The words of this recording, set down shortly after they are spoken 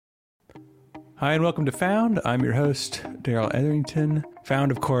Hi, and welcome to Found. I'm your host, Daryl Etherington.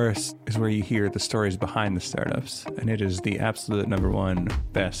 Found, of course, is where you hear the stories behind the startups, and it is the absolute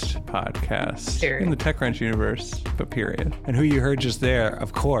 #1 best podcast in the TechCrunch universe, but period. And who you heard just there,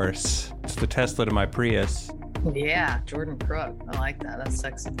 of course, it's the Tesla to my Prius. Yeah, Jordan Crook. I like that. That's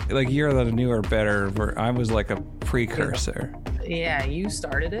sexy. Like, you're the newer, better, where I was like a precursor. Yeah, you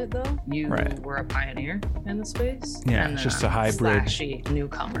started it, though. You were a pioneer in the space. Yeah, and, just a hybrid. Slashy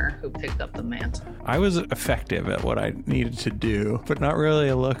newcomer who picked up the mantle. I was effective at what I needed to do, but not really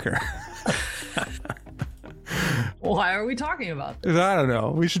a looker. Why are we talking about this? I don't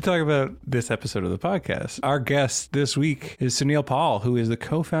know. We should talk about this episode of the podcast. Our guest this week is Sunil Paul, who is the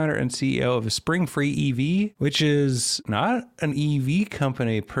co-founder and CEO of Springfree EV, which is not an EV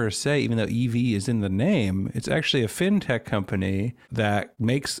company per se, even though EV is in the name. It's actually a fintech company that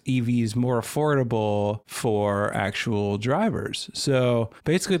makes EVs more affordable for actual drivers. So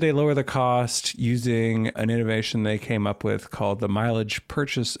basically, they lower the cost using an innovation they came up with called the Mileage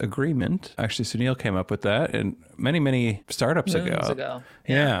Purchase Agreement. Actually, Sunil came up with that and many startups ago.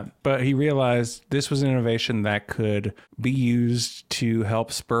 Yeah. But he realized this was an innovation that could be used to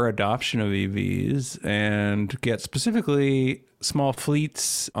help spur adoption of EVs and get specifically small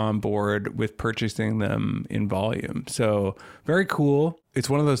fleets on board with purchasing them in volume. So very cool.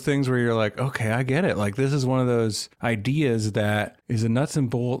 It's one of those things where you're like, okay, I get it. Like, this is one of those ideas that is a nuts and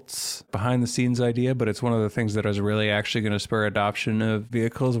bolts behind the scenes idea, but it's one of the things that is really actually going to spur adoption of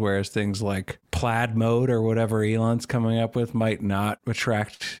vehicles, whereas things like plaid mode or whatever Elon's coming up with might not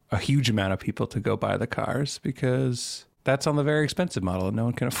attract a huge amount of people to go buy the cars because that's on the very expensive model and no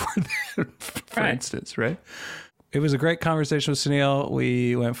one can afford that, for instance, right? It was a great conversation with Sunil.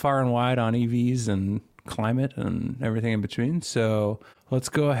 We went far and wide on EVs and climate and everything in between. So let's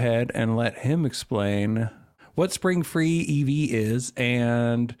go ahead and let him explain what Springfree EV is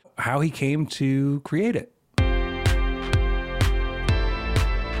and how he came to create it.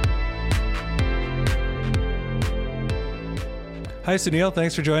 Hi, Sunil.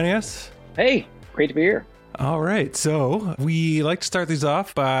 Thanks for joining us. Hey, great to be here. All right. So we like to start these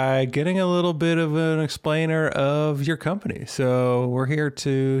off by getting a little bit of an explainer of your company. So we're here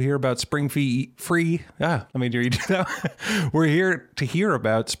to hear about Springfree. Let me do that. We're here to hear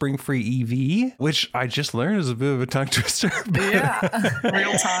about Springfree EV, which I just learned is a bit of a tongue twister.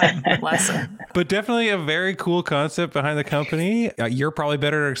 Real time lesson. But definitely a very cool concept behind the company. You're probably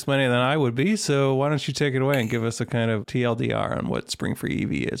better at explaining it than I would be. So why don't you take it away and give us a kind of TLDR on what Springfree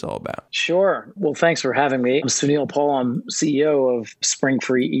EV is all about? Sure. Well, thanks for having me. I'm Sunil Paul. I'm CEO of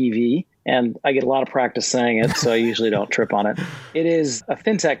Springfree EV, and I get a lot of practice saying it, so I usually don't trip on it. It is a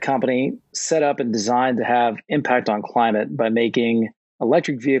fintech company set up and designed to have impact on climate by making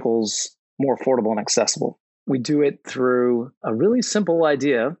electric vehicles more affordable and accessible. We do it through a really simple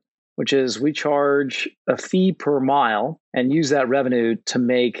idea, which is we charge a fee per mile and use that revenue to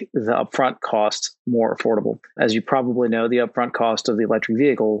make the upfront cost more affordable. As you probably know, the upfront cost of the electric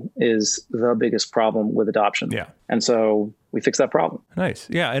vehicle is the biggest problem with adoption. Yeah. And so we fix that problem. Nice.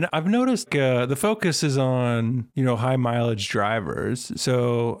 Yeah. And I've noticed the focus is on, high mileage drivers.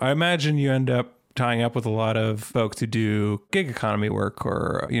 So I imagine you end up tying up with a lot of folks who do gig economy work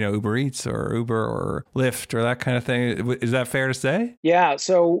or, Uber Eats or Uber or Lyft or that kind of thing. Is that fair to say? Yeah.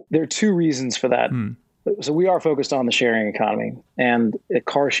 So there are two reasons for that. So we are focused on the sharing economy and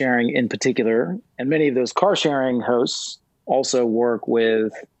car sharing in particular. And many of those car sharing hosts also work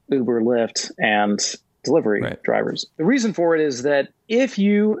with Uber, Lyft, and delivery drivers. The reason for it is that if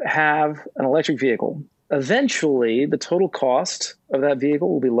you have an electric vehicle, eventually the total cost of that vehicle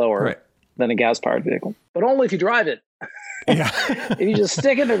will be lower than a gas-powered vehicle, but only if you drive it. Yeah. If you just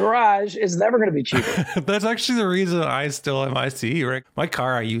stick it in the garage, it's never going to be cheaper. That's actually the reason I still am ICE, right? My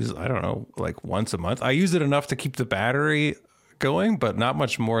car I use, I don't know, like once a month. I use it enough to keep the battery going, but not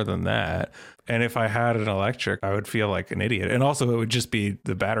much more than that. And if I had an electric, I would feel like an idiot. And also it would just be,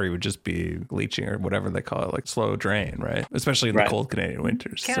 the battery would just be leaching or whatever they call it, like slow drain, right? Especially in the cold Canadian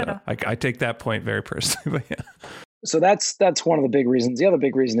winters. Canada. So I take that point very personally, but yeah. So that's one of the big reasons. The other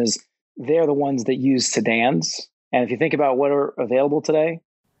big reason is they're the ones that use sedans. And if you think about what are available today,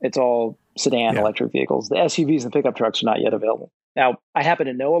 it's all sedan electric vehicles. The SUVs and pickup trucks are not yet available. Now, I happen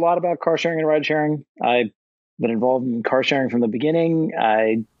to know a lot about car sharing and ride sharing. I've been involved in car sharing from the beginning.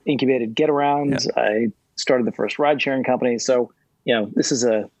 I incubated Getaround. Yeah. I started the first ride sharing company. So, this is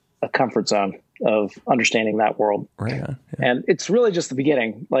a comfort zone of understanding that world. Right. Yeah. And it's really just the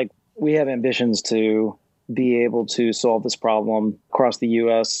beginning. Like, we have ambitions to be able to solve this problem across the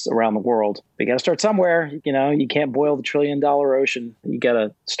US, around the world. But you got to start somewhere. You can't boil the $1 trillion ocean. You got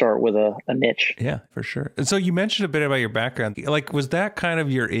to start with a niche. Yeah, for sure. And so you mentioned a bit about your background. Like, was that kind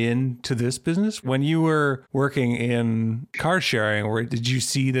of your in to this business? When you were working in car sharing, or did you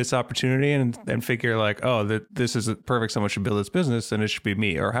see this opportunity and figure like, oh, this is perfect, someone should build this business and it should be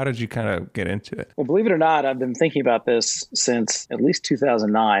me? Or how did you kind of get into it? Well, believe it or not, I've been thinking about this since at least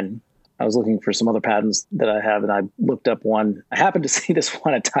 2009. I was looking for some other patents that I have, and I looked up one. I happened to see this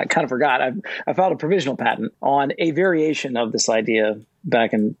one. I kind of forgot. I filed a provisional patent on a variation of this idea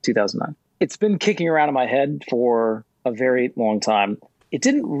back in 2009. It's been kicking around in my head for a very long time. It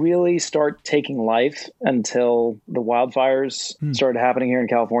didn't really start taking life until the wildfires started happening here in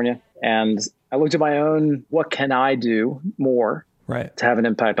California. And I looked at my own, what can I do more to have an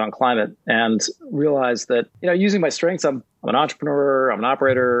impact on climate, and realized that, using my strengths, I'm an entrepreneur, I'm an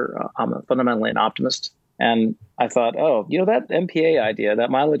operator, I'm fundamentally an optimist. And I thought, that MPA idea, that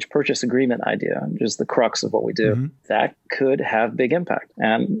mileage purchase agreement idea, just the crux of what we do, that could have big impact.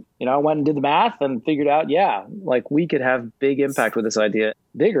 And, I went and did the math and figured out, we could have big impact with this idea,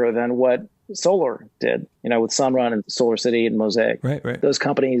 bigger than what solar did, with Sunrun and SolarCity and Mosaic. Right. Those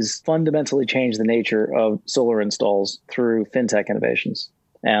companies fundamentally changed the nature of solar installs through fintech innovations.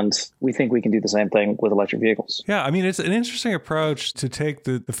 And we think we can do the same thing with electric vehicles. Yeah, I mean, it's an interesting approach to take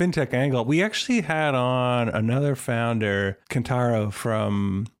the fintech angle. We actually had on another founder, Kentaro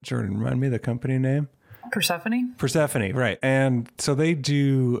from, Jordan, remind me the company name? Persephone, right. And so they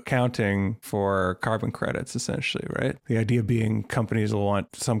do accounting for carbon credits, essentially, right? The idea being companies will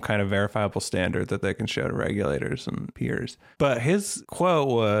want some kind of verifiable standard that they can show to regulators and peers. But his quote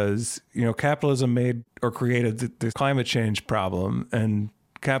was, capitalism made or created the climate change problem, and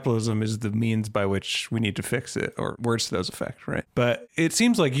capitalism is the means by which we need to fix it, or words to those effect, right? But it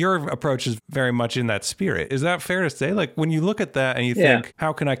seems like your approach is very much in that spirit. Is that fair to say? Like, when you look at that and you think,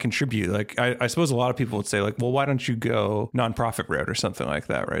 how can I contribute? Like, I suppose a lot of people would say, like, well, why don't you go nonprofit route or something like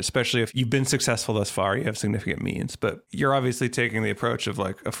that, right? Especially if you've been successful thus far, you have significant means. But you're obviously taking the approach of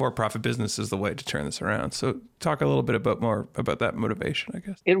like a for-profit business is the way to turn this around. So talk a little bit more about that motivation, I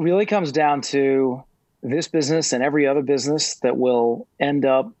guess. It really comes down to this business and every other business that will end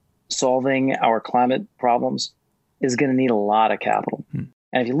up solving our climate problems is going to need a lot of capital. And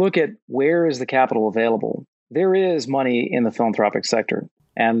if you look at where is the capital available, there is money in the philanthropic sector,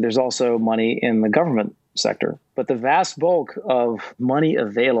 and there's also money in the government sector. But the vast bulk of money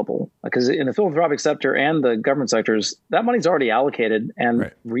available, because in the philanthropic sector and the government sectors, that money's already allocated,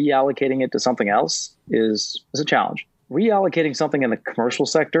 and reallocating it to something else is a challenge. Reallocating something in the commercial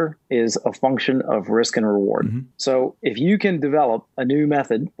sector is a function of risk and reward. So if you can develop a new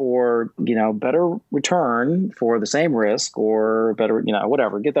method for, better return for the same risk, or better,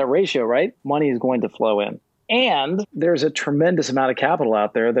 whatever, get that ratio right, money is going to flow in. And there's a tremendous amount of capital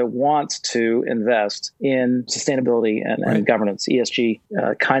out there that wants to invest in sustainability and governance, ESG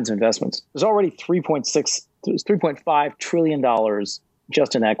kinds of investments. There's already $3.5 trillion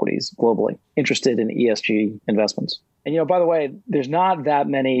just in equities globally interested in ESG investments. And, by the way, there's not that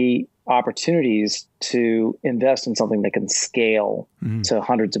many opportunities to invest in something that can scale to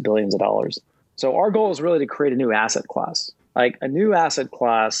hundreds of billions of dollars. So our goal is really to create a new asset class, like a new asset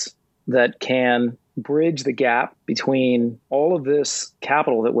class that can bridge the gap between all of this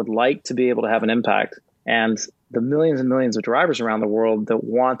capital that would like to be able to have an impact and the millions and millions of drivers around the world that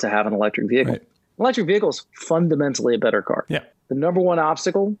want to have an electric vehicle. Electric vehicle is fundamentally a better car. The number one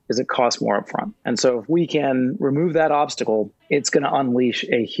obstacle is it costs more upfront. And so if we can remove that obstacle, it's going to unleash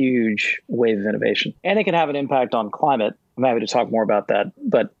a huge wave of innovation. And it can have an impact on climate. I'm happy to talk more about that,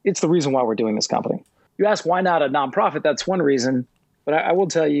 but it's the reason why we're doing this company. You ask why not a nonprofit? That's one reason. But I will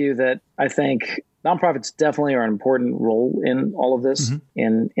tell you that I think nonprofits definitely are an important role in all of this,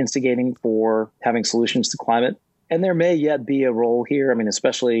 in instigating for having solutions to climate. And there may yet be a role here. I mean,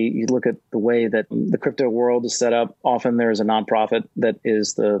 especially you look at the way that the crypto world is set up. Often there's a nonprofit that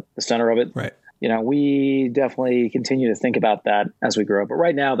is the center of it. We definitely continue to think about that as we grow. But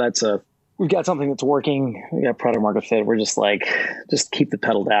right now, we've got something that's working. We got product market fit. We're just keep the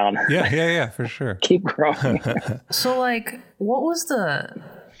pedal down. Yeah, for sure. Keep growing. So what was the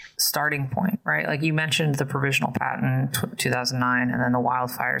starting point, right? Like you mentioned the provisional patent 2009, and then the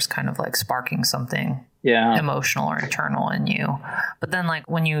wildfires kind of sparking something emotional or internal in you. But then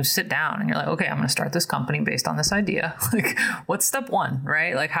when you sit down and you're like, okay, I'm going to start this company based on this idea. What's step one,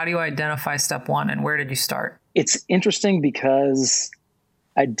 right? How do you identify step one, and where did you start? It's interesting because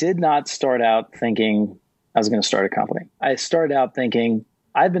I did not start out thinking I was going to start a company. I started out thinking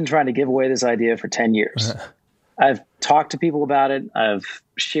I've been trying to give away this idea for 10 years. I've talked to people about it. I've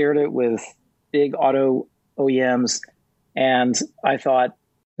shared it with big auto OEMs. And I thought,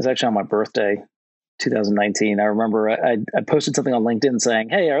 it was actually on my birthday, 2019. I remember I posted something on LinkedIn saying,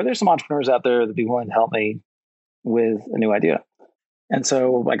 hey, are there some entrepreneurs out there that'd be willing to help me with a new idea? And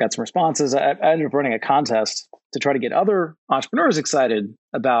so I got some responses. I ended up running a contest to try to get other entrepreneurs excited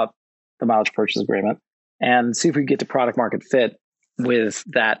about the mileage purchase agreement and see if we could get to product market fit with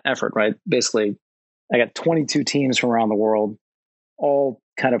that effort, right? Basically, I got 22 teams from around the world, all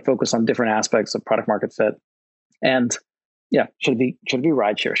kind of focused on different aspects of product market fit. And yeah, should it be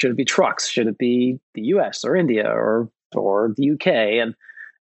rideshare? Should it be trucks? Should it be the US or India or the UK? And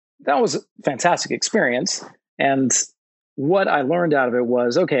that was a fantastic experience. And what I learned out of it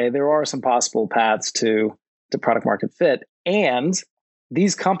was, okay, there are some possible paths to product market fit. And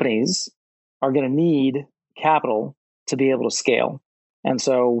these companies are going to need capital to be able to scale. And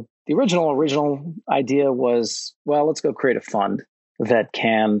so the original idea was, well, let's go create a fund that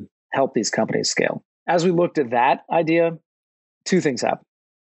can help these companies scale. As we looked at that idea, two things happened.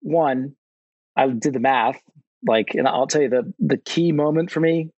 One, I did the math, and I'll tell you the key moment for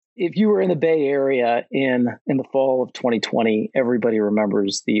me. If you were in the Bay Area in the fall of 2020, everybody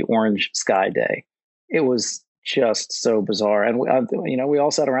remembers the Orange Sky Day. It was just so bizarre. And we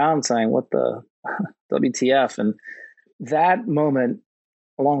all sat around saying, what the WTF? And that moment,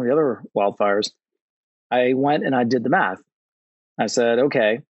 along with the other wildfires, I went and I did the math. I said,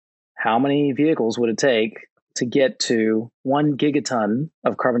 okay, how many vehicles would it take to get to 1 gigaton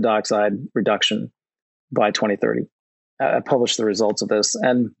of carbon dioxide reduction by 2030? I published the results of this.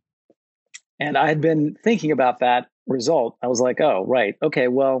 And I had been thinking about that result. I was like, oh, right. Okay,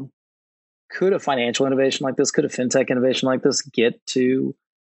 well, could a financial innovation like this, could a fintech innovation like this get to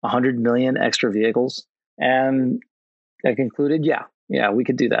 100 million extra vehicles? And I concluded, yeah, we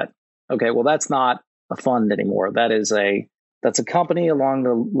could do that. Okay, well, that's not a fund anymore. That's a company along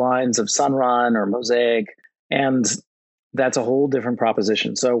the lines of Sunrun or Mosaic, and that's a whole different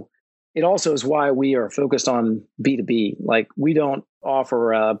proposition. So it also is why we are focused on B2B. Like, we don't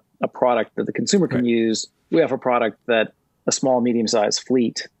offer a product that the consumer can use. We offer a product that a small, medium-sized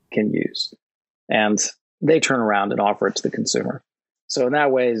fleet can use. And they turn around and offer it to the consumer. So in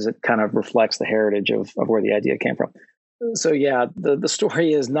that way, it kind of reflects the heritage of where the idea came from. So yeah, the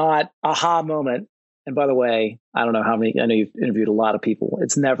story is not aha moment. And by the way, I don't know how many, I know you've interviewed a lot of people.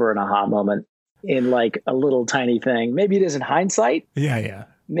 It's never an aha moment in like a little tiny thing. Maybe it is in hindsight. Yeah.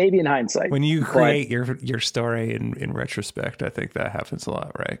 Maybe in hindsight. When you create your story in retrospect, I think that happens a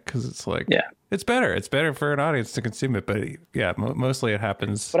lot, right? Because it's like, it's better. It's better for an audience to consume it. But yeah, mostly it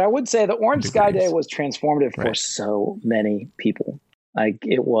happens. But I would say the Orange Sky Day was transformative for so many people. Like,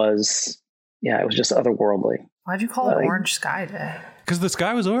 it was just otherworldly. Why'd you call it Orange Sky Day? Because the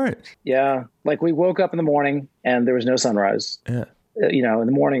sky was orange. Yeah. Like, we woke up in the morning and there was no sunrise. Yeah. In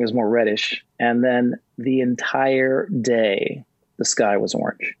the morning it was more reddish. And then the entire day, the sky was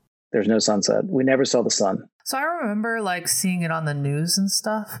orange. There's no sunset. We never saw the sun. So I remember seeing it on the news and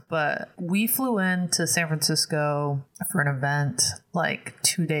stuff, but we flew into San Francisco for an event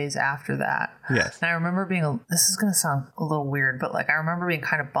 2 days after that. Yes. And I remember this is going to sound a little weird, but I remember being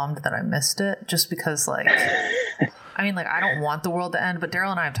kind of bummed that I missed it just because I don't want the world to end, but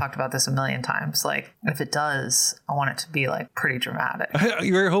Daryl and I have talked about this a million times. If it does, I want it to be pretty dramatic.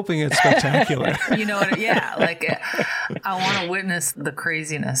 You're hoping it's spectacular. You know what? Yeah. I want to witness the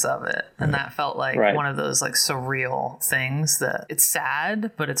craziness of it. And that felt one of those surreal things that it's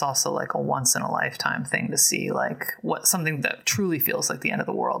sad, but it's also a once in a lifetime thing to see something that truly feels like the end of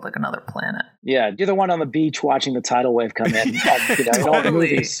the world, like another planet. Yeah. You're the one on the beach watching the tidal wave come in. Totally. All the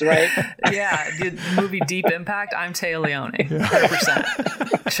movies, right? Yeah. The movie Deep Impact, I'm Taya Leone,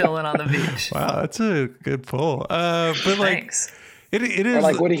 100%. Chilling on the beach. Wow, that's a good pull. But Thanks. It is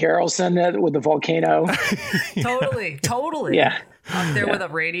or Woody Harrelson with the volcano. Totally. Yeah. Up there with a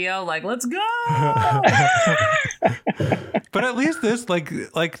radio, let's go. But at least this,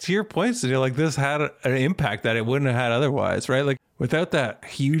 to your point, Sunil, this had an impact that it wouldn't have had otherwise, right? Without that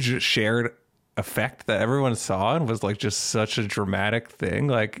huge shared effect that everyone saw and was just such a dramatic thing,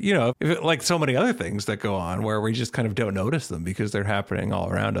 so many other things that go on where we just kind of don't notice them because they're happening all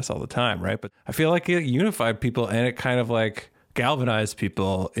around us all the time, right? But I feel like it unified people and it kind of galvanized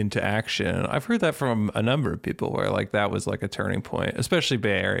people into action. I've heard that from a number of people where that was a turning point, especially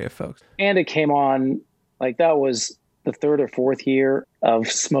Bay Area folks. And it came on that was the third or fourth year of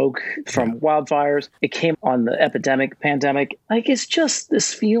smoke from wildfires. It came on the pandemic. It's just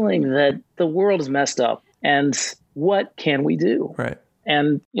this feeling that the world is messed up and what can we do? Right.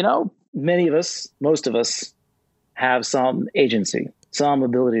 And, many of us, most of us have some agency, some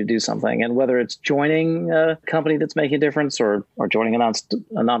ability to do something. And whether it's joining a company that's making a difference or joining a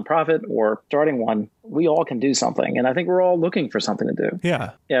nonprofit or starting one, we all can do something. And I think we're all looking for something to do.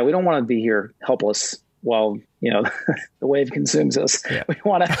 Yeah. Yeah. We don't want to be here helpless while, the wave consumes us. Yeah. We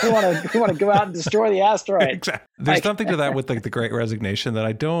want to go out and destroy the asteroid. Exactly. There's something to that with like the Great Resignation that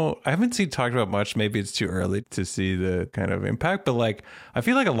I haven't seen talked about much. Maybe it's too early to see the kind of impact, but like, I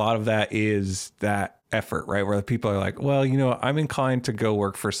feel like a lot of that is that effort, right? Where the people are like, well, I'm inclined to go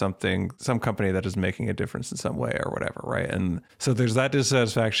work for some company that is making a difference in some way or whatever, right? And so there's that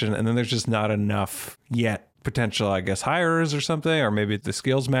dissatisfaction, and then there's just not enough yet potential, I guess, hires or something, or maybe the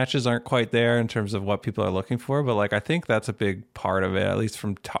skills matches aren't quite there in terms of what people are looking for. But like, I think that's a big part of it, at least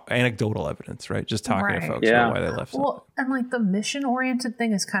from anecdotal evidence, right? Just talking to folks about why they left. Well, and like the mission oriented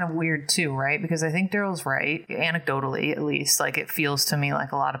thing is kind of weird too, right? Because I think Daryl's right, anecdotally at least. Like, it feels to me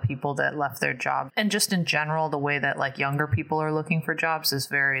like a lot of people that left their job, and just in general, the way that like younger people are looking for jobs is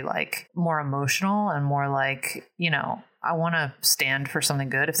very like more emotional and more like, I want to stand for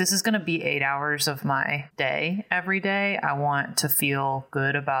something good. If this is going to be 8 hours of my day every day, I want to feel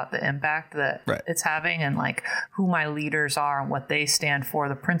good about the impact that it's having, and like who my leaders are and what they stand for,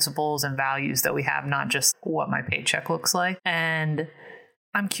 the principles and values that we have, not just what my paycheck looks like. And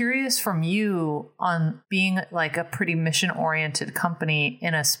I'm curious from you on being like a pretty mission-oriented company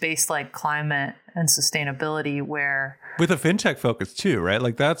in a space like climate and sustainability, where with a fintech focus too, right?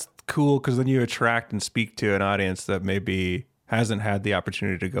 Like, that's cool because then you attract and speak to an audience that maybe hasn't had the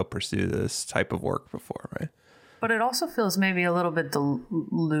opportunity to go pursue this type of work before, right? But it also feels maybe a little bit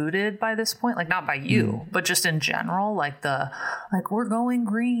diluted by this point, like not by you, but just in general, like we're going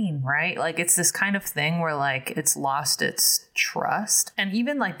green, right? Like, it's this kind of thing where like it's lost its trust. And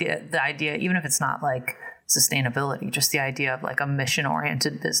even like the idea, even if it's not like sustainability, just the idea of like a mission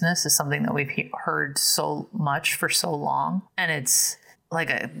oriented business is something that we've heard so much for so long. And it's like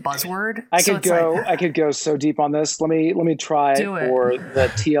a buzzword. I could go so deep on this. Let me try it for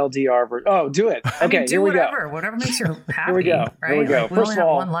the TLDR version. Oh, do it. Okay, do whatever makes you happy. Here we go. Right? Here we go. Like, First of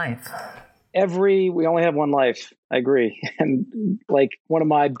all, one life. We only have one life. I agree. And like, one of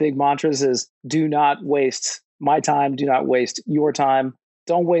my big mantras is do not waste my time. Do not waste your time.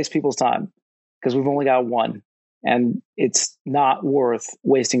 Don't waste people's time, because we've only got one, and it's not worth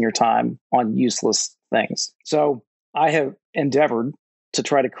wasting your time on useless things. So I have endeavored to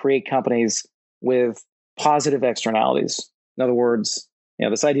try to create companies with positive externalities. In other words,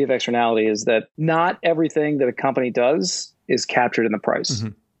 this idea of externality is that not everything that a company does is captured in the price.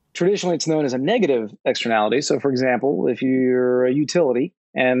 Mm-hmm. Traditionally, it's known as a negative externality. So, for example, if you're a utility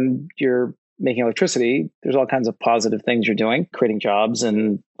and you're making electricity, there's all kinds of positive things you're doing, creating jobs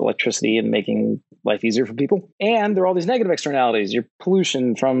and electricity and making life easier for people. And there are all these negative externalities, your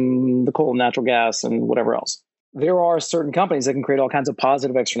pollution from the coal and natural gas and whatever else. There are certain companies that can create all kinds of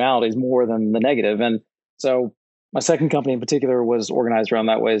positive externalities more than the negative. And so my second company in particular was organized around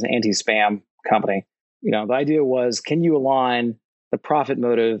that way, as an anti-spam company. The idea was, can you align the profit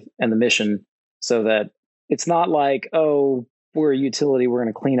motive and the mission so that it's not like, oh, we're a utility, we're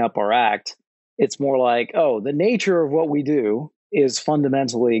going to clean up our act. It's more like, oh, the nature of what we do is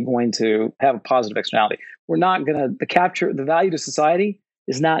fundamentally going to have a positive externality. We're not going to, the value to society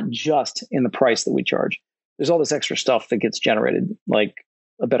is not just in the price that we charge. There's all this extra stuff that gets generated, like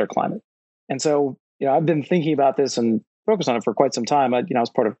a better climate. And so, I've been thinking about this and focused on it for quite some time. I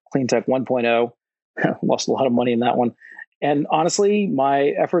was part of Clean Tech 1.0, lost a lot of money in that one. And honestly, my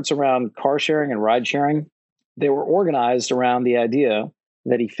efforts around car sharing and ride sharing, they were organized around the idea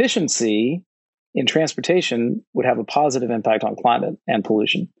that efficiency in transportation would have a positive impact on climate and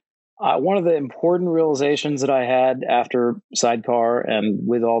pollution. One of the important realizations that I had after Sidecar and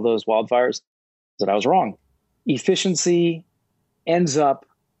with all those wildfires is that I was wrong. Efficiency ends up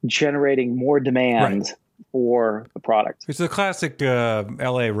generating more demand for the product. It's a classic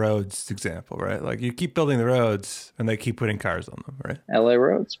LA roads example, right? Like, you keep building the roads and they keep putting cars on them, right? LA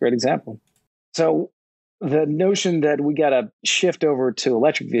roads, great example. So the notion that we got to shift over to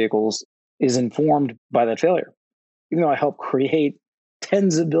electric vehicles is informed by that failure. Even though I helped create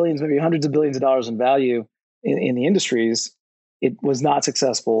tens of billions, maybe hundreds of billions of dollars in value in the industries, it was not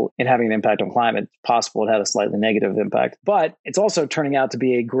successful in having an impact on climate. It's possible it had a slightly negative impact, but it's also turning out to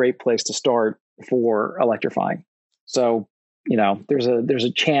be a great place to start for electrifying. So, there's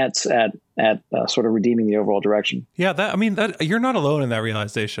a chance at sort of redeeming the overall direction. Yeah, that you're not alone in that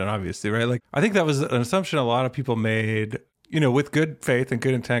realization, obviously, right? Like, I think that was an assumption a lot of people made, with good faith and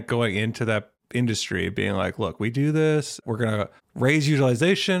good intent going into that industry, being like, look, we do this, we're going to raise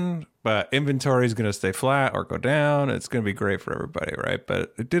utilization, but inventory is going to stay flat or go down. It's going to be great for everybody, right?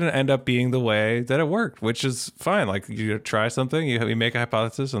 But it didn't end up being the way that it worked, which is fine. Like, you try something, you make a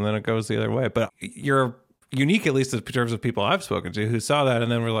hypothesis, and then it goes the other way. But you're unique, at least in terms of people I've spoken to, who saw that and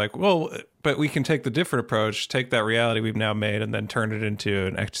then were like, well, But we can take the different approach, take that reality we've now made, and then turn it into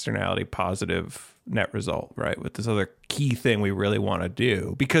an externality positive net result, right? With this other key thing we really want to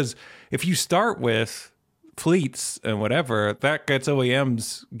do. Because if you start with fleets and whatever, that gets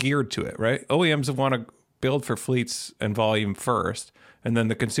OEMs geared to it, right? OEMs want to build for fleets and volume first, and then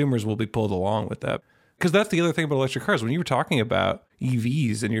the consumers will be pulled along with that. Because that's the other thing about electric cars. When you were talking about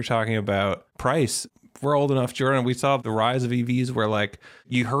EVs and you're talking about price, we're old enough, Jordan, we saw the rise of EVs where like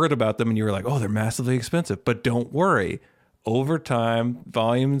you heard about them and you were like, oh, they're massively expensive. But don't worry. Over time,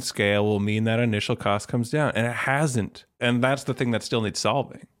 volume and scale will mean that initial cost comes down. And it hasn't. And that's the thing that still needs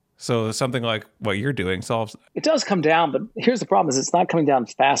solving. So something like what you're doing solves that. It does come down, but here's the problem is it's not coming down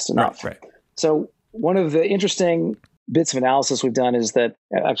fast enough. Right. So one of the interesting bits of analysis we've done is that,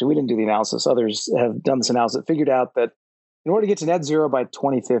 actually we didn't do the analysis, others have done this analysis, figured out that in order to get to net zero by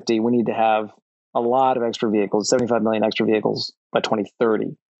 2050, we need to have a lot of extra vehicles, 75 million extra vehicles by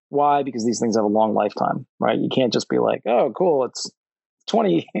 2030. Why? Because these things have a long lifetime, right? You can't just be like, oh, cool, it's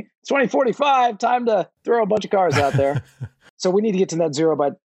 2045, time to throw a bunch of cars out there. So we need to get to net zero by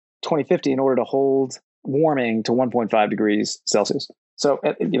 2050 in order to hold warming to 1.5 degrees Celsius. So,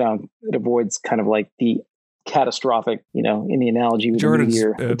 it avoids kind of like the catastrophic, in the analogy with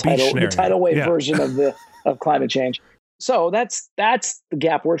the tidal wave version of climate change. So that's the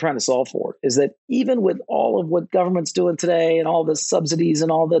gap we're trying to solve for, is that even with all of what government's doing today and all the subsidies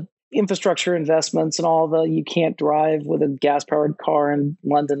and all the infrastructure investments and all the you can't drive with a gas-powered car in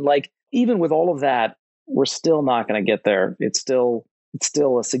London, like even with all of that, we're still not going to get there. It's still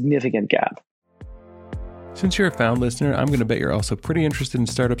a significant gap. Since you're a Found listener, I'm going to bet you're also pretty interested in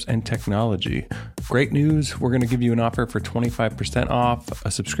startups and technology. Great news, we're going to give you an offer for 25% off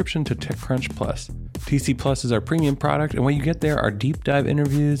a subscription to TechCrunch Plus. TC Plus is our premium product, and what you get there are deep dive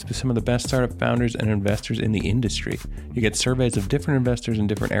interviews with some of the best startup founders and investors in the industry. You get surveys of different investors in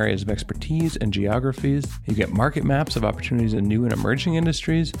different areas of expertise and geographies. You get market maps of opportunities in new and emerging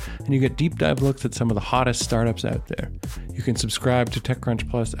industries, and you get deep dive looks at some of the hottest startups out there. You can subscribe to TechCrunch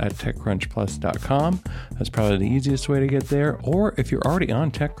Plus at techcrunchplus.com. That's probably the easiest way to get there. Or if you're already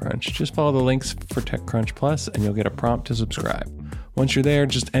on TechCrunch, just follow the links for TechCrunch Plus and you'll get a prompt to subscribe. Once you're there,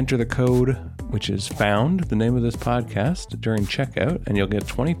 just enter the code, which is FOUND, the name of this podcast, during checkout, and you'll get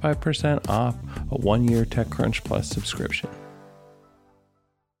 25% off a 1-year TechCrunch Plus subscription.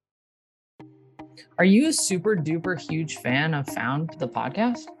 Are you a super duper huge fan of Found, the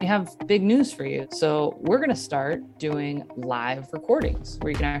podcast? We have big news for you. So we're going to start doing live recordings where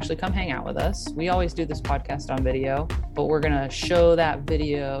you can actually come hang out with us. We always do this podcast on video, but we're going to show that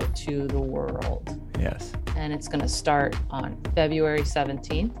video to the world. Yes. And it's going to start on February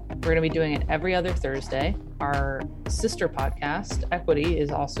 17th. We're going to be doing it every other Thursday. Our sister podcast, Equity,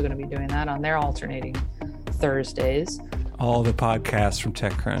 is also going to be doing that on their alternating Thursdays. All the podcasts from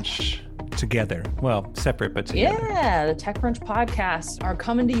TechCrunch together. Well, separate, but together. Yeah, the TechCrunch podcasts are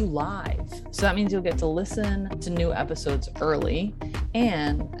coming to you live. So that means you'll get to listen to new episodes early.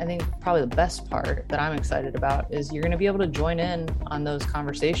 And I think probably the best part that I'm excited about is you're going to be able to join in on those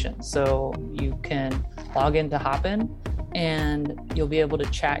conversations. So you can log into Hopin and you'll be able to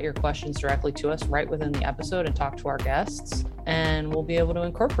chat your questions directly to us right within the episode and talk to our guests. And we'll be able to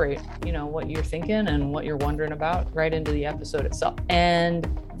incorporate, what you're thinking and what you're wondering about right into the episode itself.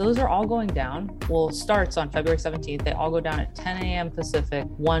 And those are all going down. Well, starts on February 17th. They all go down at 10 a.m. Pacific,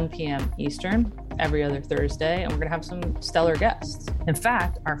 1 p.m. Eastern, every other Thursday. And we're going to have some stellar guests. In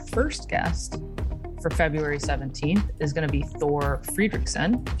fact, our first guest for February 17th is going to be Thor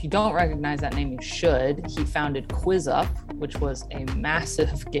Friedrichsen. If you don't recognize that name, you should. He founded QuizUp, which was a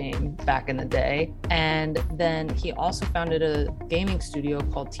massive game back in the day. And then he also founded a gaming studio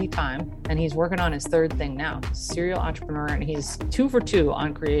called Tea Time, and he's working on his third thing now. Serial entrepreneur, and he's 2 for 2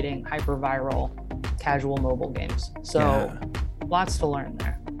 on creating hyper-viral casual mobile games. So lots to learn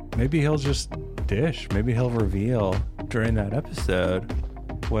there. Maybe he'll just dish. Maybe he'll reveal during that episode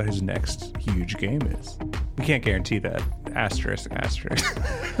what his next huge game is. We can't guarantee that. Asterisk.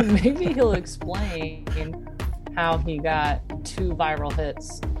 Maybe he'll explain how he got 2 viral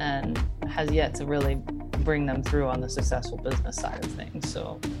hits and has yet to really bring them through on the successful business side of things.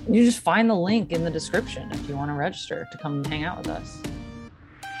 So you just find the link in the description if you want to register to come hang out with us.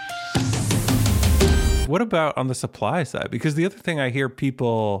 What about on the supply side? Because the other thing I hear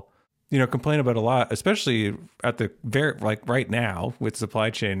people complain about a lot, especially at the right now with supply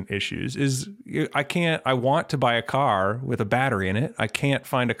chain issues, is I want to buy a car with a battery in it. I can't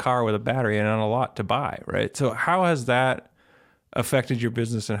find a car with a battery in it on a lot to buy, right? So how has that affected your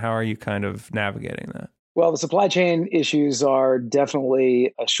business and how are you kind of navigating that? Well, the supply chain issues are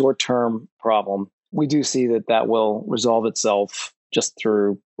definitely a short-term problem. We do see that will resolve itself just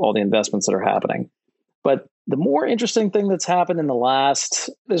through all the investments that are happening. But the more interesting thing that's happened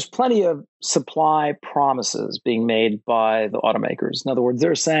there's plenty of supply promises being made by the automakers. In other words,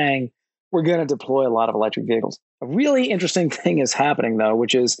 they're saying, we're going to deploy a lot of electric vehicles. A really interesting thing is happening, though,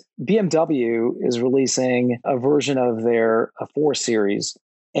 which is BMW is releasing a version of their 4 Series.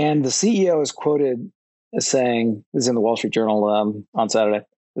 And the CEO is quoted as saying, this is in the Wall Street Journal on Saturday,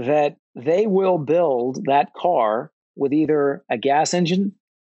 that they will build that car with either a gas engine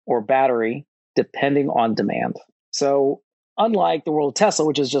or battery, depending on demand. So unlike the world of Tesla,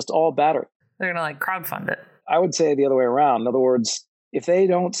 which is just all battery. They're going to crowdfund it. I would say the other way around. In other words, if they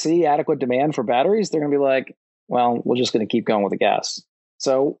don't see adequate demand for batteries, they're going to be like, well, we're just going to keep going with the gas.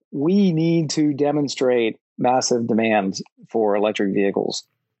 So we need to demonstrate massive demand for electric vehicles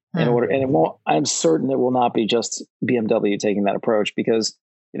in order. And I'm certain it will not be just BMW taking that approach because,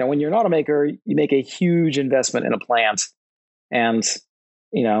 when you're an automaker, you make a huge investment in a plant. And,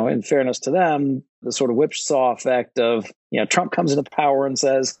 in fairness to them, the sort of whipsaw effect of, Trump comes into power and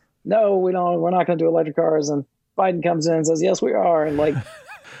says, no, we're not going to do electric cars. And Biden comes in and says, yes, we are. And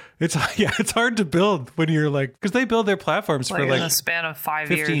it's hard to build when you're because they build their platforms for in a span of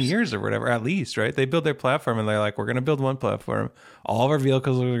 15 years or whatever, at least, right? They build their platform and they're like, we're going to build one platform. All of our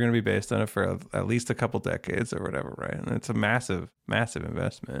vehicles are going to be based on it for at least a couple decades or whatever, right? And it's a massive, massive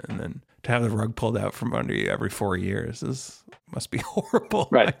investment. And then to have the rug pulled out from under you every 4 years must be horrible.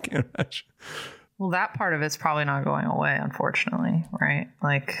 Right. I can't imagine. Well, that part of it's probably not going away, unfortunately, right?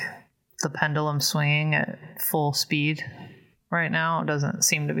 The pendulum swinging at full speed right now doesn't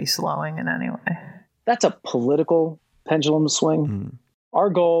seem to be slowing in any way. That's a political pendulum swing. Mm.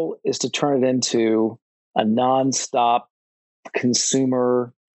 Our goal is to turn it into a nonstop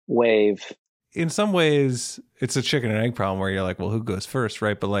consumer wave. In some ways, it's a chicken and egg problem where you're like, well, who goes first,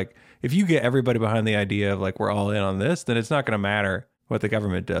 right? But if you get everybody behind the idea of we're all in on this, then it's not going to matter what the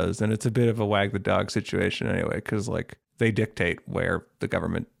government does. And it's a bit of a wag the dog situation anyway, because they dictate where the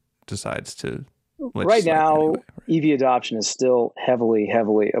government decides to. Right now, anyway, right? EV adoption is still heavily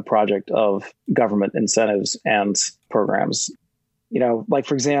a project of government incentives and programs.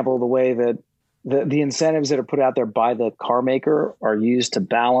 For example, the way that the incentives that are put out there by the car maker are used to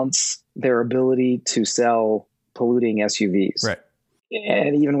balance their ability to sell polluting SUVs. Right.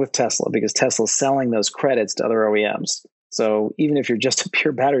 And even with Tesla, because Tesla's selling those credits to other OEMs. So even if you're just a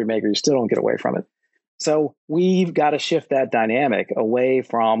pure battery maker, you still don't get away from it. So we've got to shift that dynamic away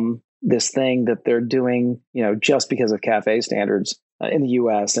from this thing that they're doing, just because of CAFE standards in the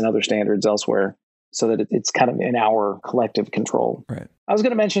US and other standards elsewhere, so that it's kind of in our collective control. Right. I was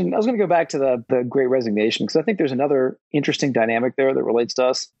going to go back to the Great Resignation, because I think there's another interesting dynamic there that relates to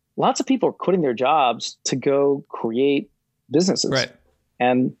us. Lots of people are quitting their jobs to go create businesses. Right.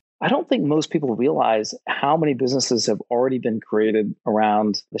 And I don't think most people realize how many businesses have already been created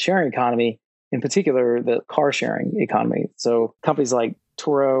around the sharing economy, in particular, the car sharing economy. So companies like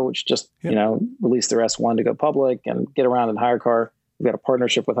Turo, which just released their S1 to go public and get around in HireCar. We've got a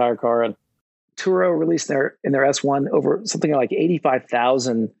partnership with HireCar, and Turo released in their S1 over something like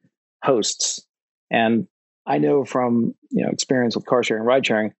 85,000 hosts. And I know from experience with car sharing and ride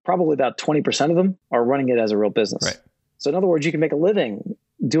sharing, probably about 20% of them are running it as a real business. Right. So in other words, you can make a living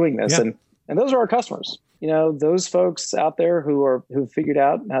doing this, and those are our customers. Those folks out there who've figured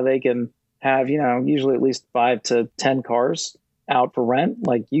out how they can have usually at least 5 to 10 cars out for rent.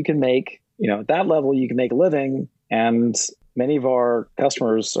 You can make at that level you can make a living, and many of our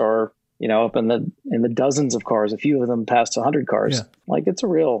customers are up in the dozens of cars. A few of them past 100 cars. Yeah. It's a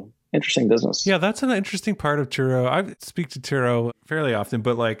real interesting business. Yeah, that's an interesting part of Turo. I speak to Turo fairly often,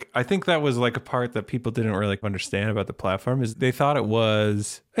 but I think that was a part that people didn't really understand about the platform, is they thought it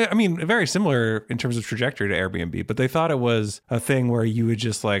was, very similar in terms of trajectory to Airbnb, but they thought it was a thing where you would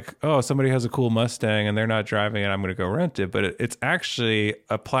just somebody has a cool Mustang and they're not driving it, I'm going to go rent it. But it's actually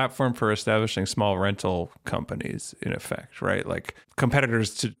a platform for establishing small rental companies, in effect, right?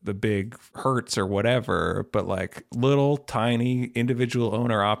 Competitors to the big Hertz or whatever, but little tiny individual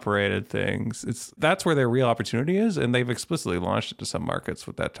owner operated things. That's where their real opportunity is. And they've explicitly launched it to some markets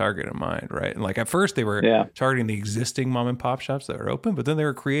with that target in mind, right? And at first they were targeting the existing mom and pop shops that were open, but then they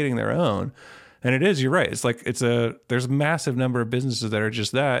were creating their own. And it is, you're right. It's there's a massive number of businesses that are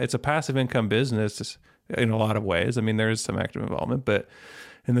just that. It's a passive income business in a lot of ways. There is some active involvement, but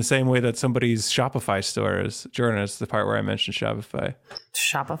in the same way that somebody's Shopify store is. Jordan, it's the part where I mentioned Shopify.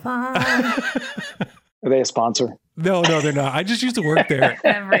 Are they a sponsor? No, they're not. I just used to work there.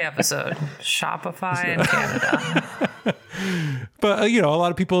 Every episode. Shopify in Canada. But, a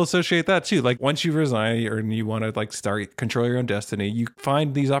lot of people associate that too. Like once you resign and you want to like start control your own destiny, you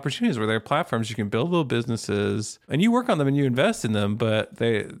find these opportunities where there are platforms you can build little businesses and you work on them and you invest in them, but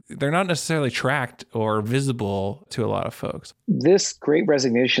they're not necessarily tracked or visible to a lot of folks. This great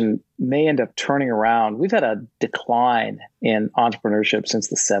resignation may end up turning around. We've had a decline in entrepreneurship since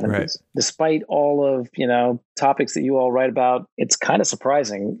the 70s. Right. Despite all of, topics that you all write about, it's kind of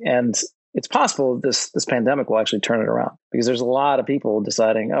surprising. And it's possible this pandemic will actually turn it around because there's a lot of people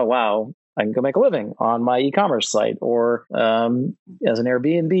deciding, oh, wow, I can go make a living on my e-commerce site or as an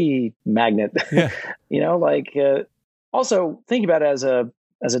Airbnb magnet. Yeah. Also think about it as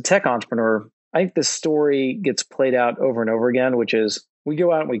a tech entrepreneur. I think this story gets played out over and over again, which is we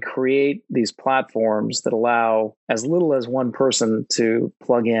go out and we create these platforms that allow as little as one person to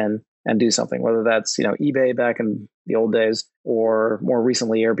plug in and do something, whether that's, eBay back in the old days or more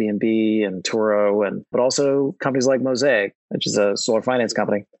recently Airbnb and Turo, but also companies like Mosaic, which is a solar finance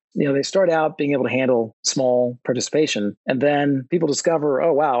company. They start out being able to handle small participation, and then people discover,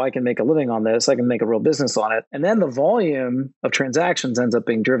 oh, wow, I can make a living on this. I can make a real business on it. And then the volume of transactions ends up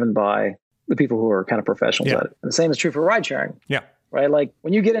being driven by the people who are kind of professionals at it. And the same is true for ride sharing. Yeah. Right? Like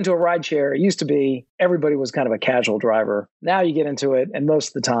when you get into a ride share, it used to be everybody was kind of a casual driver. Now you get into it, and most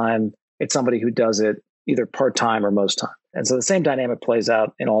of the time it's somebody who does it either part-time or most time. And so the same dynamic plays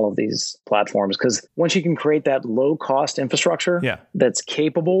out in all of these platforms because once you can create that low-cost infrastructure that's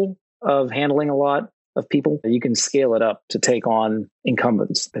capable of handling a lot of people, you can scale it up to take on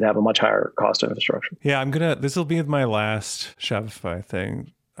incumbents that have a much higher cost of infrastructure. Yeah, this will be my last Shopify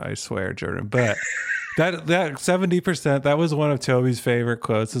thing, I swear, Jordan. But that 70%, that was one of Toby's favorite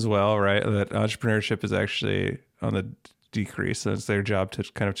quotes as well, right? That entrepreneurship is actually on the decrease. So it's their job to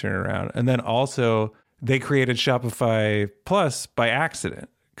kind of turn it around. And then also they created Shopify Plus by accident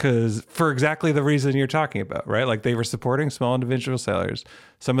because for exactly the reason you're talking about, right? Like they were supporting small individual sellers.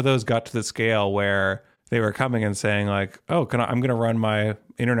 Some of those got to the scale where they were coming and saying like, oh, I'm going to run my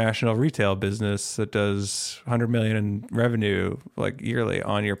international retail business that does 100 million in revenue like yearly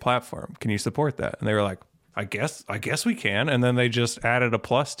on your platform. Can you support that? And they were like, I guess we can. And then they just added a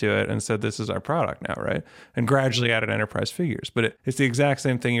plus to it and said, this is our product now, right? And gradually added enterprise figures. But it's the exact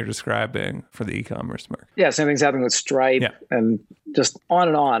same thing you're describing for the e-commerce market. Yeah, same thing's happening with Stripe and just on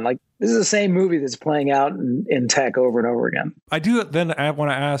and on. Like this is the same movie that's playing out in tech over and over again. I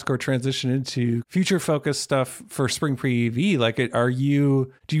want to ask or transition into future focused stuff for SpringFree EV. Like,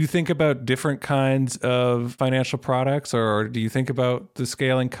 do you think about different kinds of financial products or do you think about the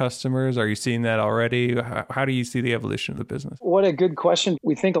scaling customers? Are you seeing that already? How do you see the evolution of the business? What a good question.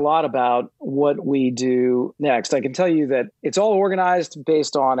 We think a lot about what we do next. I can tell you that it's all organized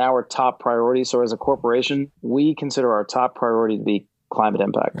based on our top priorities. So as a corporation, we consider our top priority to be climate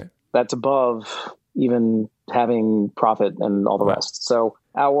impact. Right. That's above even having profit and all the rest. So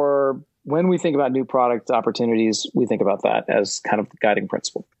when we think about new product opportunities, we think about that as kind of the guiding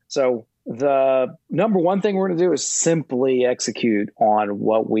principle. So the number one thing we're going to do is simply execute on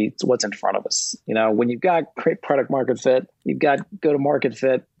what's in front of us. When you've got great product market fit, you've got go to market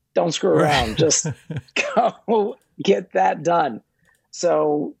fit, don't screw around, just go get that done.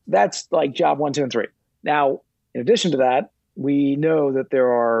 So that's like job 1, 2, and 3. Now, in addition to that, we know that there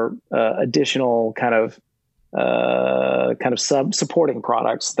are additional kind of supporting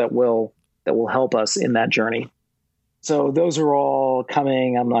products that will help us in that journey. So those are all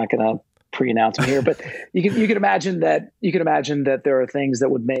coming. I'm not going to pre-announce them here, but you can imagine that there are things that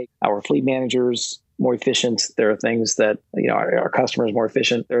would make our fleet managers more efficient. There are things that our customers more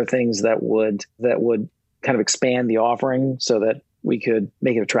efficient. There are things that would kind of expand the offering so that we could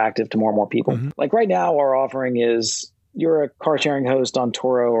make it attractive to more and more people. Mm-hmm. Like right now, our offering is. You're a car sharing host on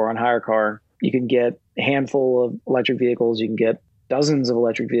Turo or on HireCar. You can get a handful of electric vehicles. You can get dozens of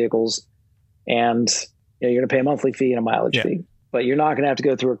electric vehicles. And you're going to pay a monthly fee and a mileage fee. But you're not going to have to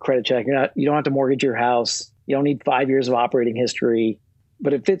go through a credit check. You don't have to mortgage your house. You don't need 5 years of operating history.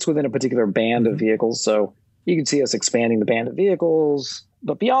 But it fits within a particular band of vehicles. So you can see us expanding the band of vehicles.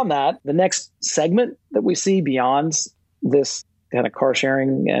 But beyond that, the next segment that we see beyond this kind of car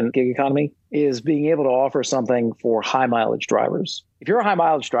sharing and gig economy is being able to offer something for high mileage drivers. If you're a high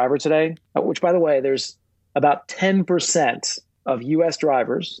mileage driver today, which by the way, there's about 10% of US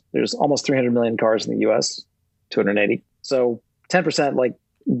drivers, there's almost 300 million cars in the US, 280. So 10%, like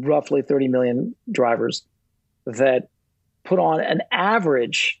roughly 30 million drivers that put on an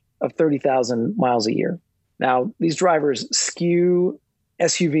average of 30,000 miles a year. Now, these drivers skew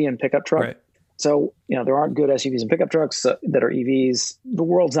SUV and pickup truck. Right. So, there aren't good SUVs and pickup trucks that are EVs. The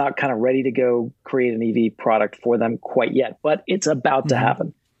world's not kind of ready to go create an EV product for them quite yet, but it's about to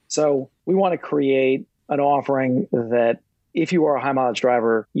happen. So we want to create an offering that if you are a high mileage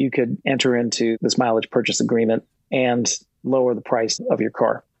driver, you could enter into this mileage purchase agreement and lower the price of your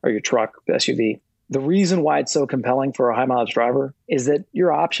car or your truck, SUV. The reason why it's so compelling for a high mileage driver is that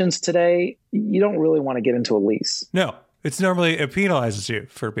your options today, you don't really want to get into a lease. No, it penalizes you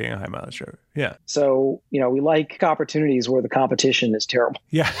for being a high mileage driver. Yeah. So, we like opportunities where the competition is terrible.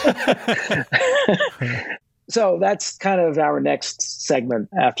 Yeah. So that's kind of our next segment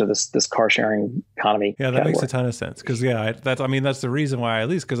after this car sharing economy. Yeah, that makes a ton of sense. Because that's the reason why, at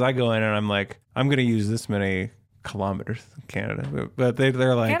least because I go in and I'm like, I'm going to use this many kilometers in Canada, but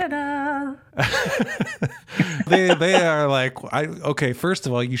they're like Canada. they are like, okay, first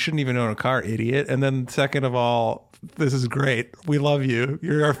of all, you shouldn't even own a car, idiot, and then second of all, this is great. We love you.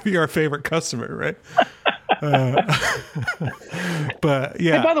 You're our favorite customer, right? But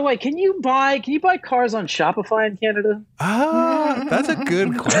yeah. And by the way, can you buy cars on Shopify in Canada? That's a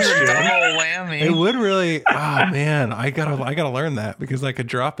good question. Double whammy. It would really. Oh man, I gotta learn that because I could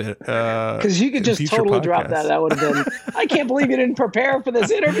drop it. Because you could just totally drop that. That would have been. I can't believe you didn't prepare for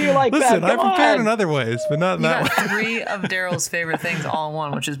this interview like that. Listen, I prepared in other ways, but not in that way. 3 of Daryl's favorite things all in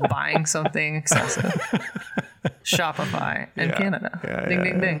one, which is buying something excessive. Shopify in Canada. Ding,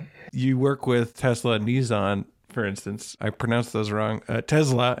 ding, ding. You work with Tesla and Nissan, for instance. I pronounced those wrong.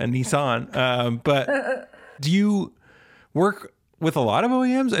 Tesla and Nissan. But do you work with a lot of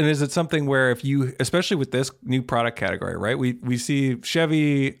OEMs? And is it something where if you, especially with this new product category, right? We see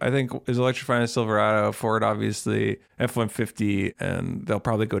Chevy, I think, is electrifying the Silverado, Ford, obviously, F-150, and they'll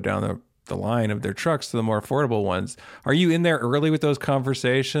probably go down the line of their trucks to the more affordable ones. Are you in there early with those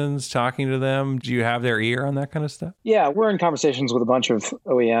conversations, talking to them? Do you have their ear on that kind of stuff? Yeah, we're in conversations with a bunch of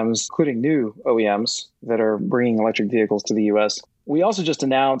OEMs, including new OEMs that are bringing electric vehicles to the U.S. We also just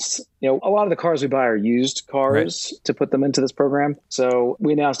announced, a lot of the cars we buy are used cars to put them into this program. So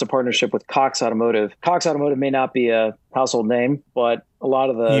we announced a partnership with Cox Automotive. Cox Automotive may not be a household name, but a lot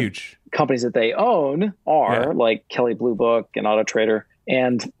of the huge companies that they own are like Kelley Blue Book and Auto Trader.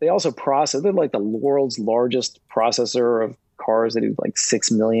 And they also they're like the world's largest processor of cars. They do like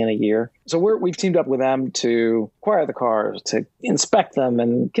 6 million a year. So we've teamed up with them to acquire the cars, to inspect them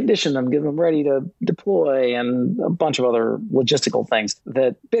and condition them, get them ready to deploy, and a bunch of other logistical things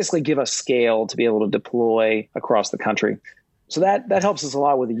that basically give us scale to be able to deploy across the country. So that helps us a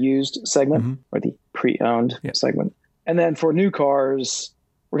lot with the used segment or the pre-owned segment. And then for new cars,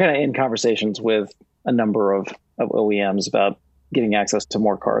 we're kind of in conversations with a number of OEMs about getting access to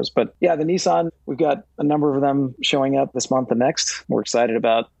more cars. But yeah, the Nissan, we've got a number of them showing up this month and next. We're excited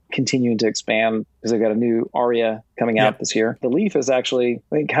about continuing to expand because they've got a new Aria coming out this year. The Leaf is actually,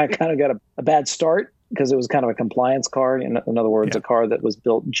 I think, kind of got a bad start because it was kind of a compliance car. In other words, a car that was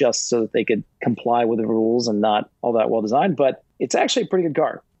built just so that they could comply with the rules and not all that well designed. But it's actually a pretty good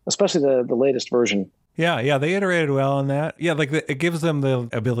car, especially the latest version. Yeah, they iterated well on that. Yeah, like it gives them the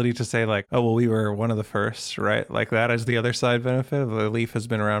ability to say like, oh, well, we were one of the first, right? Like that is the other side benefit. The Leaf has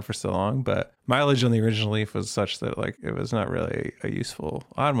been around for so long, but mileage on the original Leaf was such that like it was not really a useful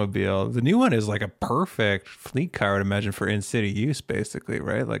automobile. The new one is like a perfect fleet car, I would imagine, for in-city use, basically,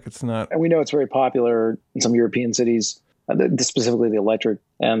 right? Like it's not... And we know it's very popular in some European cities, specifically the electric.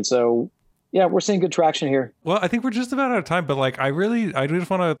 And so... yeah, we're seeing good traction here. Well, I think we're just about out of time, but like, I just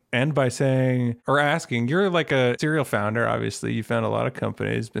want to end by saying or asking, you're like a serial founder, obviously. You found a lot of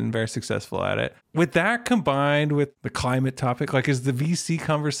companies, been very successful at it. With that combined with the climate topic, like is the VC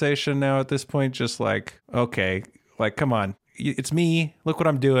conversation now at this point just like, okay, like, come on, it's me, look what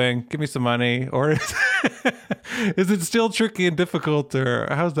I'm doing, give me some money? Or is it still tricky and difficult, or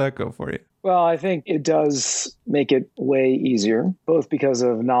how's that go for you? Well, I think it does make it way easier, both because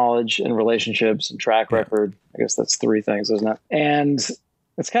of knowledge and relationships and track record. I guess that's 3 things, isn't it? And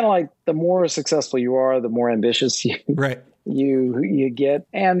it's kind of like the more successful you are, the more ambitious you get.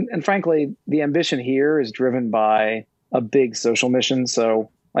 And frankly, the ambition here is driven by a big social mission. So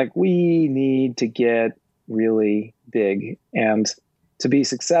like we need to get really big. And to be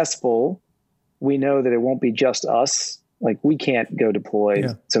successful, we know that it won't be just us. Like we can't go deploy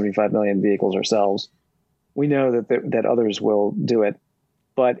 75 million vehicles ourselves. We know that others will do it.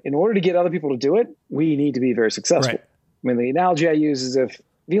 But in order to get other people to do it, we need to be very successful. Right. I mean, the analogy I use is if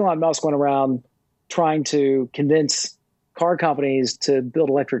Elon Musk went around trying to convince car companies to build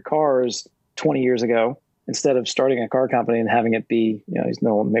electric cars 20 years ago, instead of starting a car company and having it be, he's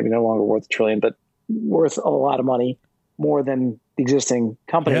maybe no longer worth $1 trillion, but worth a lot of money, more than the existing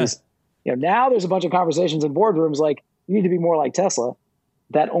companies. Yeah. Now there's a bunch of conversations in boardrooms like, you need to be more like Tesla.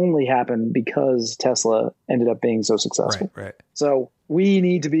 That only happened because Tesla ended up being so successful. So we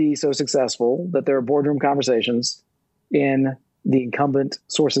need to be so successful that there are boardroom conversations in the incumbent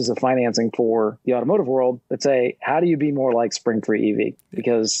sources of financing for the automotive world that say, how do you be more like Spring Free EV?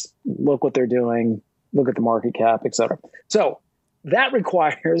 Because look what they're doing, look at the market cap, et cetera. So that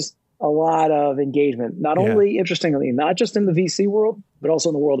requires a lot of engagement, not only, interestingly, not just in the VC world, but also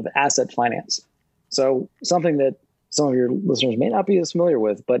in the world of asset finance. So something that some of your listeners may not be as familiar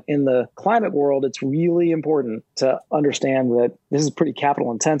with, but in the climate world, it's really important to understand that this is pretty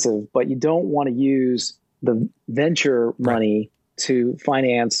capital intensive, but you don't want to use the venture money to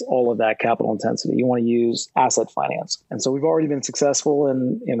finance all of that capital intensity. You want to use asset finance. And so we've already been successful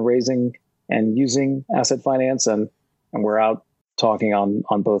in raising and using asset finance, and we're out talking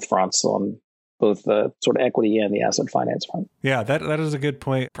on both fronts, on both the sort of equity and the asset finance front. Yeah, that is a good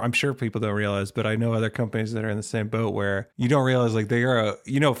point. I'm sure people don't realize, but I know other companies that are in the same boat where you don't realize like they are,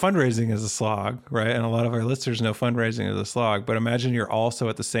 fundraising is a slog, right? And a lot of our listeners know fundraising is a slog, but imagine you're also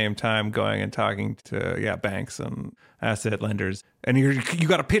at the same time going and talking to, banks and asset lenders, and you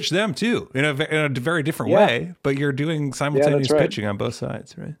got to pitch them too in a very different way, but you're doing simultaneous pitching on both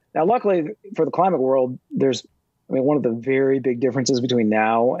sides, right? Now, luckily for the climate world, one of the very big differences between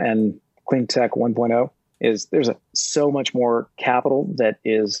now and Clean Tech 1.0 is there's so much more capital that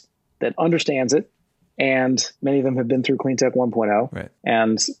understands it. And many of them have been through Clean Tech 1.0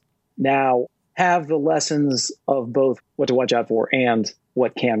 and now have the lessons of both what to watch out for and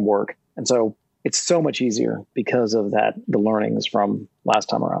what can work. And so it's so much easier because of that, the learnings from last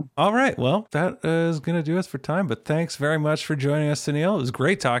time around. All right. Well, that is going to do us for time, but thanks very much for joining us, Sunil. It was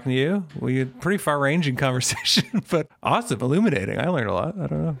great talking to you. We had pretty far-ranging conversation, but awesome, illuminating. I learned a lot. I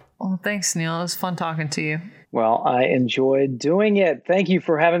don't know. Well, thanks, Neil. It was fun talking to you. Well, I enjoyed doing it. Thank you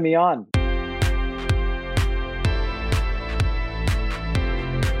for having me on.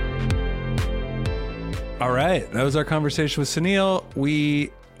 All right. That was our conversation with Sunil. We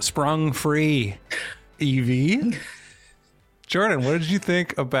sprung free EV. Jordan, what did you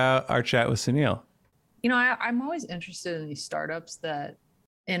think about our chat with Sunil? I'm always interested in these startups that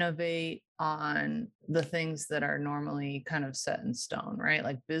innovate on the things that are normally kind of set in stone, right?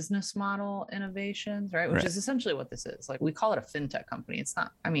 Like business model innovations, right? Which is essentially what this is. Like we call it a fintech company. It's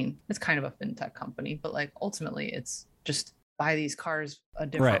not, it's kind of a fintech company, but like ultimately it's just buy these cars a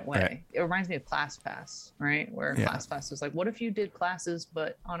different way. Right. It reminds me of ClassPass, right? Where ClassPass was like, what if you did classes,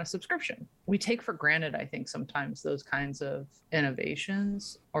 but on a subscription? We take for granted, I think, sometimes those kinds of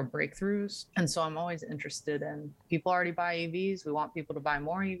innovations or breakthroughs. And so I'm always interested in people already buy EVs. We want people to buy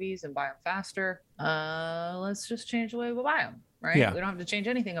more EVs and buy them faster. Let's just change the way we buy them. Right? Yeah. We don't have to change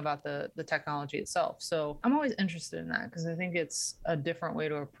anything about the technology itself. So I'm always interested in that because I think it's a different way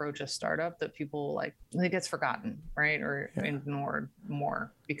to approach a startup that people like, it gets forgotten, right? Or ignored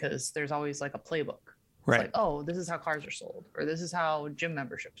more because there's always like a playbook. It's like, oh, this is how cars are sold, or this is how gym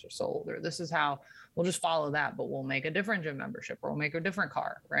memberships are sold, or this is how we'll just follow that, but we'll make a different gym membership or we'll make a different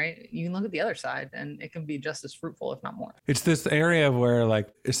car, right? You can look at the other side and it can be just as fruitful, if not more. It's this area where like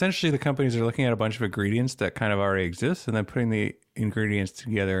essentially the companies are looking at a bunch of ingredients that kind of already exist and then putting the ingredients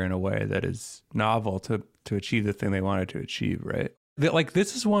together in a way that is novel to achieve the thing they wanted to achieve, right? Like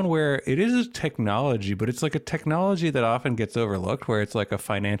this is one where it is a technology, but it's like a technology that often gets overlooked where it's like a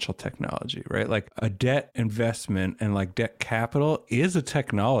financial technology, right? Like a debt investment and like debt capital is a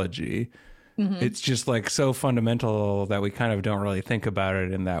technology. Mm-hmm. It's just like so fundamental that we kind of don't really think about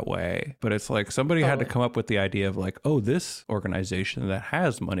it in that way. But it's like somebody had to come up with the idea of like, oh, this organization that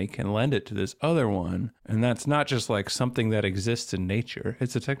has money can lend it to this other one. And that's not just like something that exists in nature.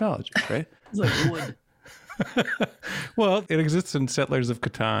 It's a technology, right? It's like wood. Well, it exists in Settlers of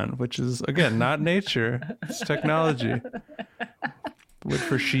Catan, which is, again, not nature. It's technology. Wood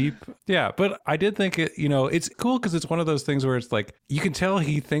for sheep. Yeah, but I did think it's cool because it's one of those things where it's like, you can tell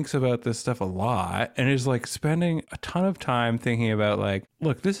he thinks about this stuff a lot and is like spending a ton of time thinking about like,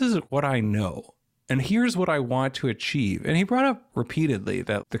 look, this is what I know. And here's what I want to achieve. And he brought up repeatedly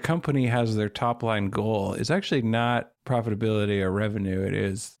that the company has their top line goal is actually not profitability or revenue. It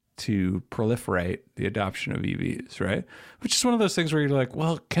is to proliferate the adoption of EVs, right? Which is one of those things where you're like,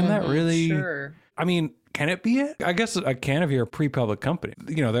 well, can that really... Sure. Can it be it? I guess I can if you're a pre-public company.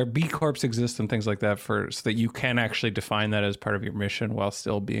 Their B Corps exist and things like that so that you can actually define that as part of your mission while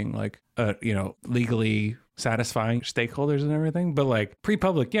still being like, legally satisfying stakeholders and everything. But like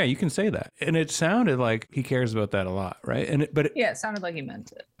pre-public, you can say that. And it sounded like he cares about that a lot, right? It sounded like he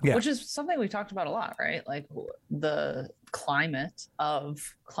meant it, which is something we talked about a lot, right? Like the climate of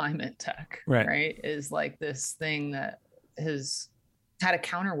climate tech, right? Is like this thing that has had a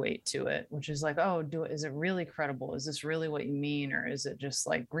counterweight to it, which is like, is it really credible? Is this really what you mean? Or is it just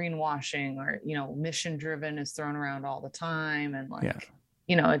like greenwashing or, mission driven is thrown around all the time? And like,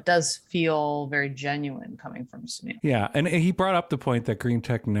 it does feel very genuine coming from Sunil. Yeah. And he brought up the point that green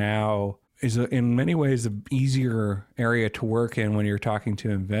tech now is in many ways an easier area to work in when you're talking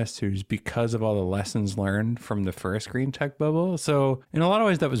to investors because of all the lessons learned from the first green tech bubble. So in a lot of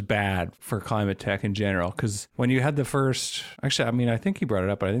ways, that was bad for climate tech in general, because when you had the first, actually, I mean, I think he brought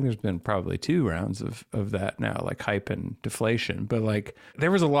it up, but I think there's been probably 2 rounds of that now, like hype and deflation. But like there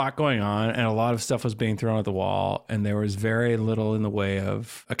was a lot going on and a lot of stuff was being thrown at the wall, and there was very little in the way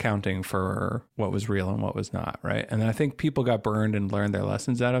of accounting for what was real and what was not, right? And I think people got burned and learned their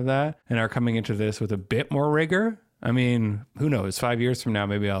lessons out of that and are coming into this with a bit more rigor. I mean, who knows? 5 years from now,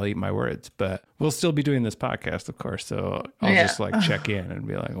 maybe I'll eat my words, but we'll still be doing this podcast, of course. So I'll just like check in and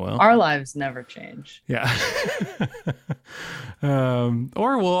be like, well, our lives never change. Yeah.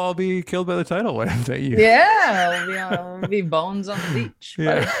 Or we'll all be killed by the tidal wave that you. Yeah. We'll be bones on the beach.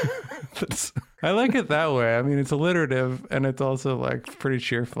 Yeah. I like it that way. I mean, it's alliterative and it's also like pretty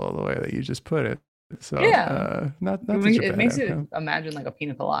cheerful the way that you just put it. So not it makes you imagine like a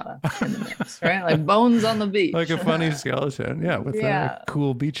pina colada in the mix, right? Like bones on the beach, like a funny skeleton, with a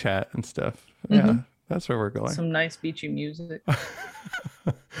cool beach hat and stuff. Yeah, that's where we're going. Some nice beachy music.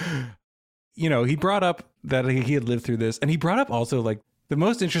 He brought up that he had lived through this, and he brought up also like the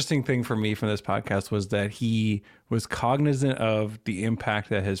most interesting thing for me from this podcast was that he was cognizant of the impact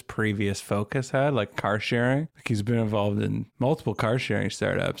that his previous focus had, like car sharing. Like he's been involved in multiple car sharing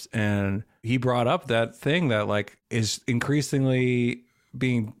startups, and he brought up that thing that like is increasingly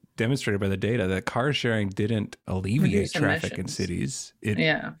being demonstrated by the data that car sharing didn't alleviate traffic in cities.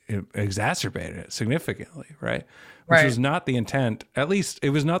 It exacerbated it significantly, right? Which was not the intent. At least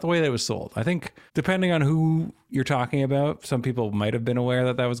it was not the way that it was sold. I think depending on who you're talking about, some people might have been aware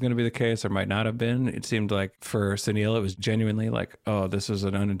that that was going to be the case or might not have been. It seemed like for Sunil, it was genuinely like, oh, this was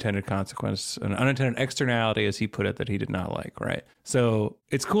an unintended consequence, an unintended externality, as he put it, that he did not like, right? So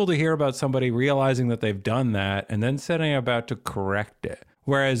it's cool to hear about somebody realizing that they've done that and then setting about to correct it.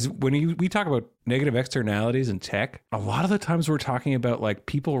 Whereas when we talk about negative externalities in tech, a lot of the times we're talking about like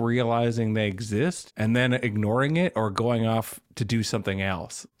people realizing they exist and then ignoring it or going off to do something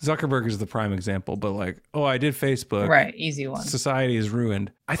else. Zuckerberg is the prime example, but like, oh, I did Facebook. Right, easy one. Society is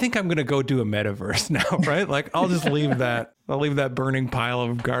ruined. I think I'm going to go do a metaverse now, right? Like I'll just leave that. I'll leave that burning pile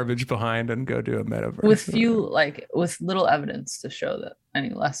of garbage behind and go do a metaverse. With little evidence to show that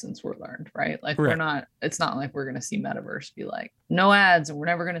any lessons were learned, right? Like it's not like we're going to see metaverse be like, no ads and we're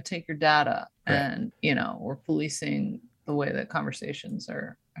never going to take your data. Right. And, we're policing the way that conversations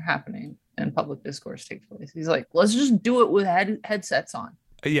are happening and public discourse takes place. He's like, let's just do it with headsets on.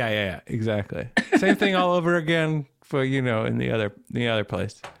 Yeah, exactly. Same thing all over again for, in the other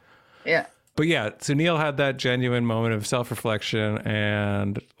place. Yeah. But yeah, Sunil had that genuine moment of self-reflection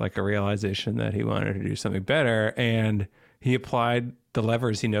and like a realization that he wanted to do something better. And he applied the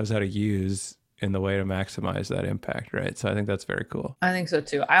levers he knows how to use in the way to maximize that impact, right? So I think that's very cool. I think so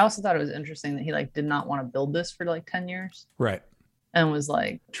too. I also thought it was interesting that he like did not want to build this for like 10 years. Right. And was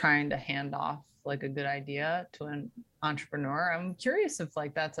like trying to hand off like a good idea to an entrepreneur. I'm curious if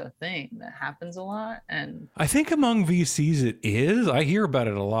like that's a thing that happens a lot. And I think among VCs it is. I hear about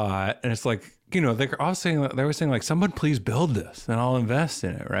it a lot. And it's like, they were saying like, someone please build this and I'll invest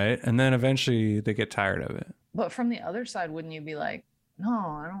in it, right? And then eventually they get tired of it. But from the other side, wouldn't you be like, no,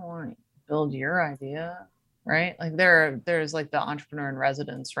 I don't want to build your idea, right? Like there's like the entrepreneur in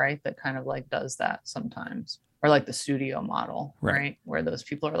residence, right? That kind of like does that sometimes. Or like the studio model, right? Where those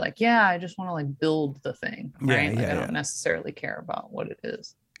people are like, yeah, I just want to like build the thing, right? I don't necessarily care about what it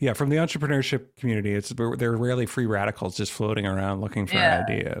is. Yeah, from the entrepreneurship community, they're rarely free radicals just floating around looking for an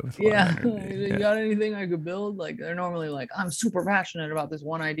idea. You got anything I could build? Like they're normally like, I'm super passionate about this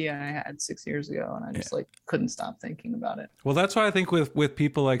one idea I had 6 years ago, and I just like couldn't stop thinking about it. Well, that's why I think with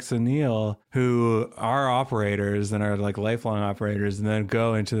people like Sunil, who are operators and are like lifelong operators, and then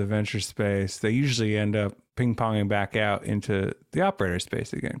go into the venture space, they usually end up ping-ponging back out into the operator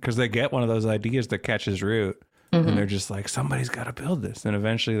space again because they get one of those ideas that catches root. Mm-hmm. And they're just like, somebody's got to build this. And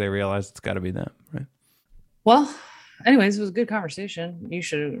eventually they realize it's got to be them, right? Well, anyways, it was a good conversation. You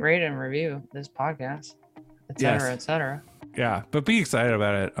should rate and review this podcast, et cetera, et cetera. Yeah, but be excited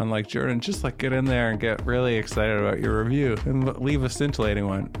about it. Unlike Jordan, just like get in there and get really excited about your review and leave a scintillating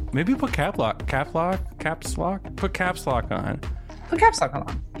one. Maybe put caps lock on. Put caps lock on. Why is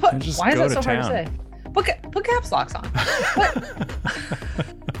that so hard to say? Put caps locks on.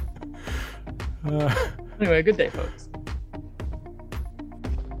 Anyway, good day, folks.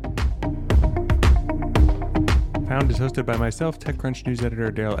 Pound is hosted by myself, TechCrunch news editor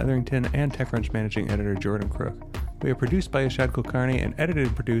Darrell Etherington, and TechCrunch managing editor Jordan Crook. We are produced by Ishad Kulkarni and edited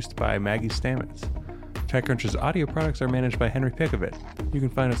and produced by Maggie Stamets. TechCrunch's audio products are managed by Henry Pickavet. You can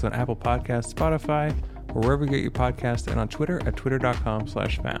find us on Apple Podcasts, Spotify, or wherever you get your podcasts, and on Twitter at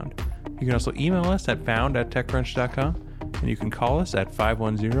twitter.com/found. You can also email us at found@techcrunch.com, and you can call us at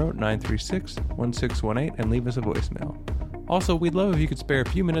 510-936-1618 and leave us a voicemail. Also, we'd love if you could spare a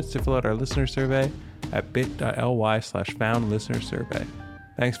few minutes to fill out our listener survey at bit.ly/found listener survey.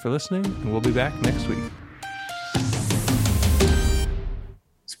 Thanks for listening, and we'll be back next week.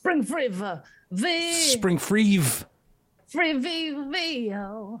 Spring Free. Spring Free.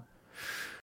 Free.